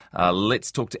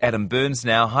Let's talk to Adam Burns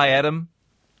now. Hi, Adam.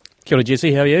 Kia ora,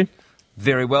 Jesse. How are you?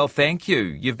 Very well, thank you.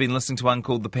 You've been listening to one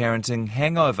called The Parenting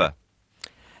Hangover.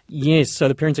 Yes, so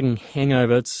The Parenting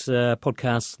Hangover, it's a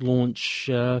podcast launch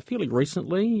fairly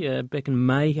recently, back in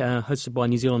May, hosted by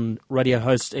New Zealand radio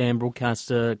host and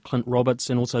broadcaster Clint Roberts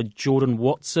and also Jordan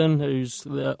Watson, who's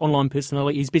the online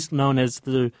personality. He's best known as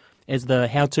the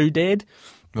how-to dad.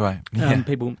 Right. Yeah.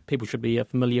 People should be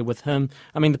familiar with him.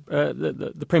 I mean,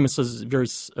 the premise is very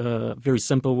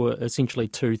simple. We're essentially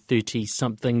two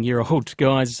 30-something-year-old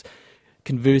guys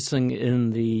conversing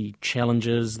in the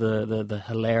challenges, the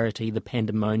hilarity, the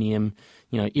pandemonium,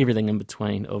 everything in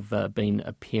between of being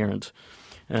a parent.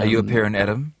 Are you a parent,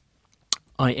 Adam?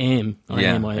 I am. I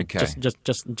am. Okay.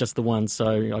 Just the one.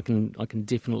 So I can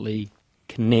definitely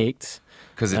connect.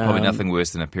 Because there's probably nothing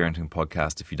worse than a parenting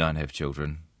podcast if you don't have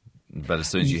children. But as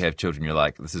soon as you have children, you're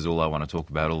like, this is all I want to talk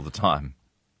about all the time.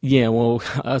 Yeah, well,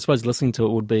 I suppose listening to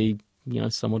it would be,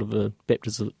 somewhat of a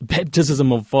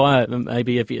baptism of fire,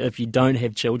 maybe if you don't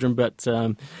have children. But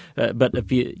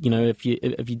if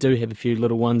you do have a few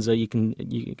little ones, you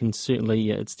can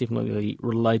certainly it's definitely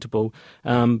relatable.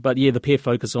 But yeah, the pair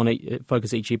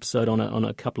focus each episode on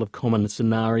a couple of common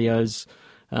scenarios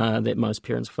that most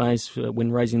parents face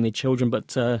when raising their children,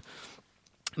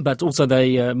 but also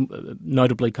they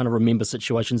notably kind of remember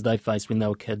situations they faced when they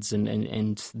were kids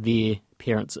and their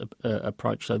parents'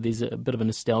 approach. So there's a bit of a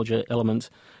nostalgia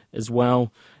element as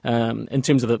well. In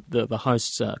terms of the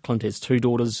hosts, Clint has 2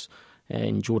 daughters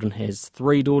and Jordan has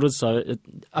 3 daughters. So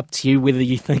up to you whether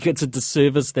you think it's a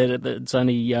disservice that it's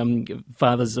only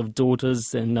fathers of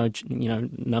daughters and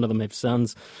none of them have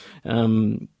sons.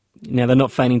 Now, they're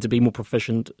not feigning to be more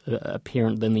proficient a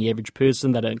parent than the average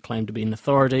person. They don't claim to be an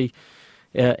authority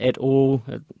at all.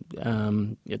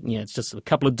 It's just a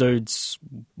couple of dudes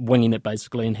winging it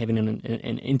basically and having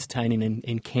an entertaining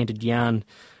and candid yarn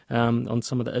on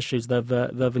some of the issues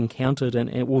they've encountered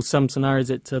and some scenarios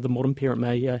that the modern parent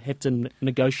may have to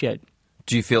negotiate.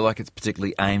 Do you feel like it's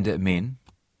particularly aimed at men?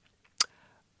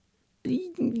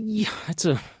 Yeah, it's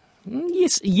a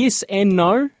yes and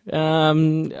no.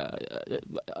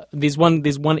 There's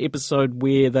one episode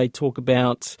where they talk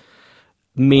about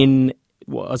men.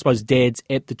 Well, I suppose dads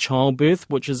at the childbirth,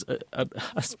 which is,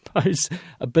 I suppose,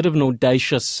 a bit of an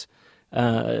audacious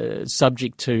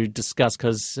subject to discuss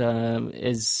because,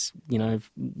 as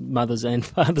mothers and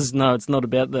fathers know, it's not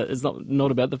about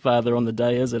the father on the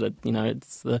day, is it?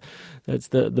 It's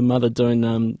the mother doing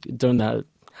the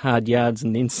hard yards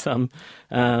and then some.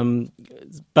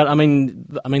 But I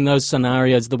mean those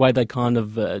scenarios, the way they kind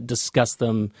of discuss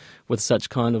them with such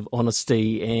kind of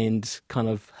honesty and kind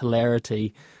of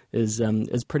hilarity is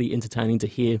pretty entertaining to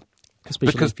hear,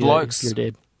 especially because if you're a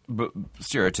dad. But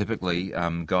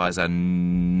stereotypically, guys are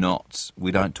not.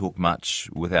 We don't talk much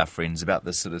with our friends about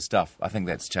this sort of stuff. I think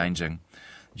that's changing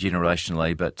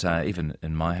generationally. But even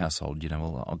in my household,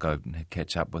 I'll go and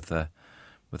catch up with a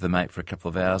mate for a couple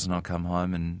of hours, and I'll come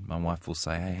home, and my wife will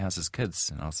say, "Hey, how's his kids?"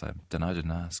 And I'll say, "Dunno,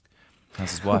 didn't ask."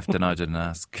 How's his wife? Dunno, didn't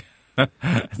ask.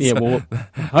 Yeah, well,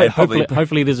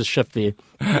 hopefully there's a shift there,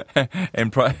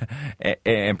 and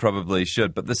probably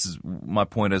should. But this is my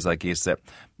point: is I guess that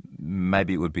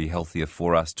maybe it would be healthier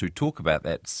for us to talk about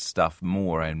that stuff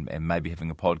more, and maybe having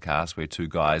a podcast where 2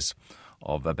 guys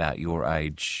of about your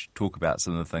age talk about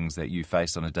some of the things that you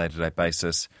face on a day-to-day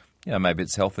basis. Maybe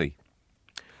it's healthy.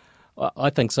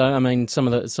 I think so. I mean, some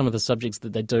of the subjects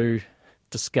that they do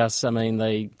discuss. I mean,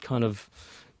 they kind of.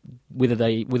 Whether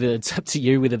it's up to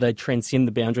you, whether they transcend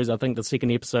the boundaries. I think the second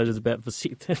episode is about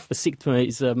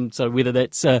vasectomies, so whether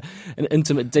that's an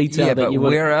intimate detail that but you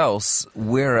where else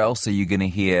are you going to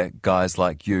hear guys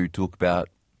like you talk about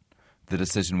the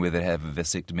decision whether to have a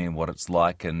vasectomy and what it's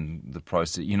like and the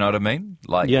process? You know what I mean?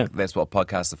 That's what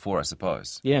podcasts are for, I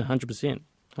suppose. Yeah, 100%.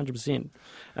 100%.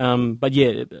 But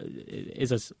yeah,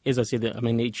 as I said, I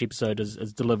mean, each episode is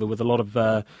delivered with a lot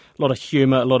of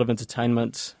humour, a lot of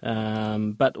entertainment,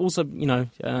 but also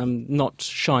not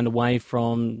shying away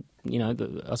from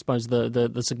I suppose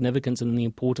the significance and the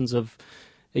importance of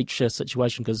each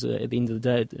situation, because at the end of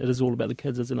the day, it is all about the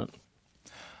kids, isn't it?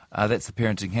 That's the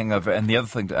Parenting Hangover. And the other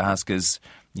thing to ask is,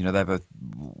 they both,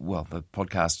 the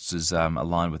podcast is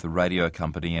aligned with a radio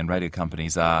company, and radio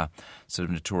companies are sort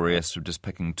of notorious for just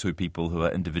picking 2 people who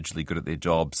are individually good at their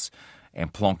jobs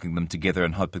and plonking them together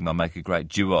and hoping they'll make a great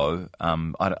duo. I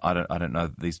don't know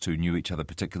that these 2 knew each other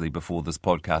particularly before this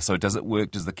podcast. So does it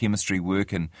work? Does the chemistry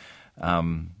work? And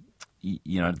the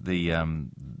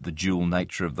dual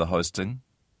nature of the hosting?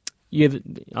 Yeah,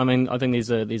 I mean, I think there's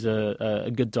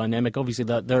a good dynamic. Obviously,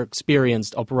 they're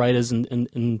experienced operators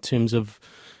in terms of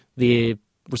their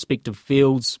respective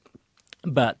fields.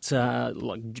 But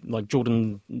like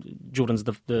Jordan's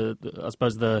the I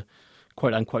suppose the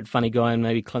quote unquote funny guy, and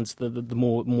maybe Clint's the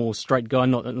more straight guy.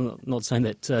 Not saying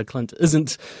that Clint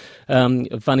isn't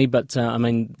funny, but I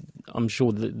mean, I'm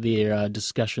sure that there are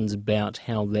discussions about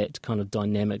how that kind of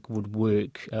dynamic would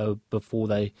work before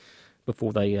they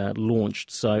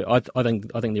launched. So I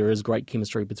think there is great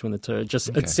chemistry between the two.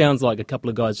 It sounds like a couple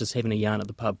of guys just having a yarn at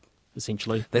the pub,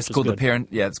 essentially. That's called the parent.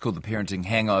 Yeah, it's called the Parenting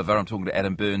Hangover. I'm talking to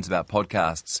Adam Burns about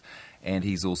podcasts, and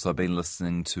he's also been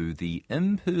listening to the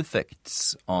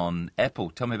Imperfects on Apple.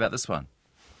 Tell me about this one.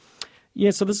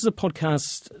 Yeah, so this is a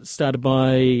podcast started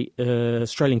by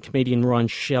Australian comedian Ryan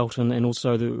Shelton and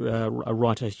also a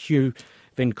writer Hugh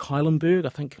Van Cuylenburg. I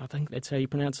think that's how you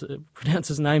pronounce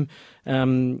his name.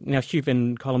 Now, Hugh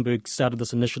Van Cuylenburg started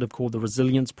this initiative called the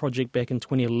Resilience Project back in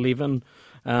 2011,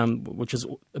 which is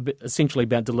essentially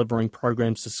about delivering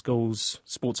programs to schools,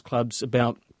 sports clubs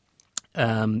about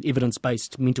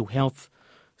evidence-based mental health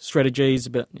strategies,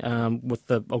 but with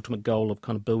the ultimate goal of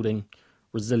kind of building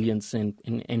resilience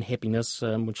and happiness,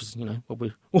 which is what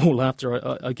we're all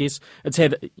after, I guess. It's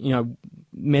had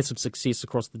massive success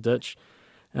across the ditch,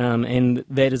 and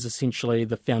that is essentially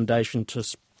the foundation to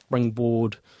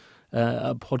springboard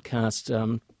a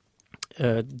podcast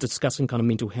discussing kind of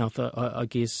mental health, I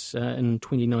guess, in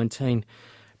 2019,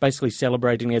 basically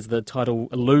celebrating, as the title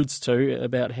alludes to,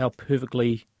 about how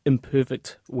perfectly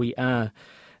imperfect we are.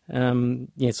 So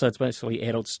it's basically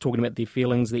adults talking about their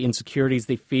feelings, their insecurities,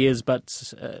 their fears, but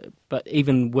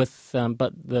even with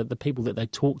the people that they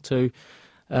talk to,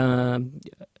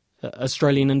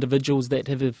 Australian individuals that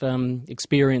have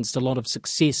experienced a lot of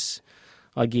success,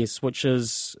 I guess, which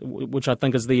I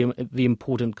think is the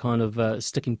important kind of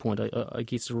sticking point, I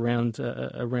guess, around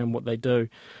what they do.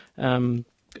 I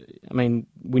mean,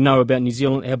 we know about New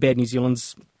Zealand, how bad New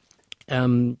Zealand's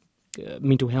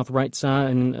mental health rates are,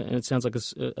 and it sounds like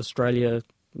Australia,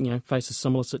 faces a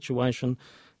similar situation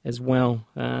as well.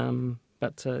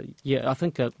 I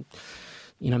think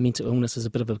mental illness is a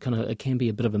bit of it can be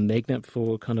a bit of a magnet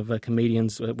for kind of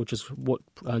comedians, which is what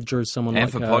drew someone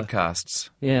and like for podcasts.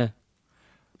 Yeah.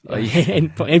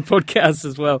 and podcasts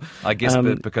as well. I guess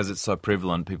because it's so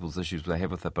prevalent, people's issues they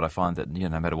have with it. But I find that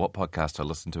no matter what podcast I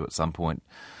listen to, at some point,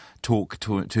 talk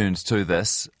turns to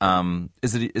this.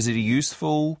 Is it a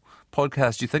useful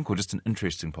podcast, do you think, or just an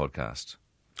interesting podcast?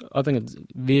 I think it's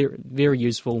very, very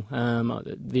useful.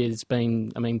 There's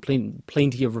been,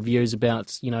 plenty of reviews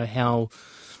about how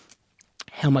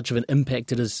much of an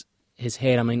impact it has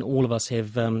had. I mean, all of us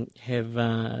have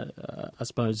I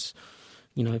suppose,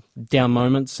 down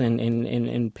moments,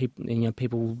 and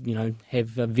people have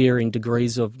varying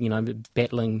degrees of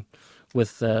battling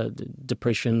with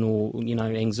depression or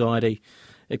anxiety,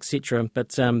 etc.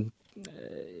 But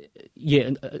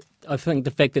I think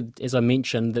the fact that, as I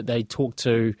mentioned, that they talk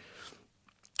to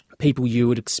people you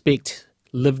would expect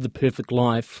live the perfect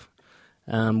life,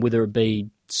 whether it be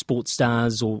sports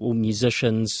stars or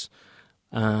musicians,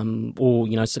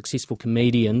 or successful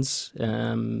comedians,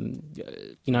 their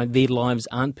lives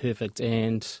aren't perfect,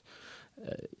 and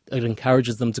it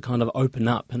encourages them to kind of open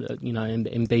up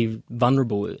and be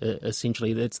vulnerable.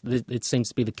 Essentially, it seems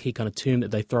to be the key kind of term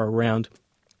that they throw around.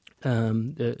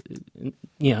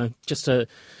 Just to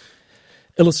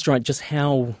illustrate just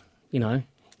how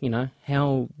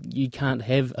how you can't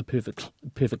have a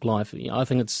perfect life. I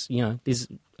think it's there's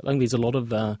a lot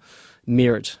of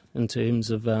merit in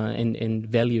terms of and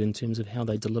value in terms of how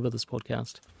they deliver this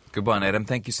podcast. Good one, Adam.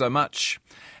 Thank you so much.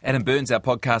 Adam Burns, our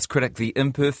podcast critic, The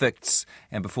Imperfects,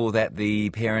 and before that, The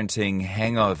Parenting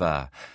Hangover.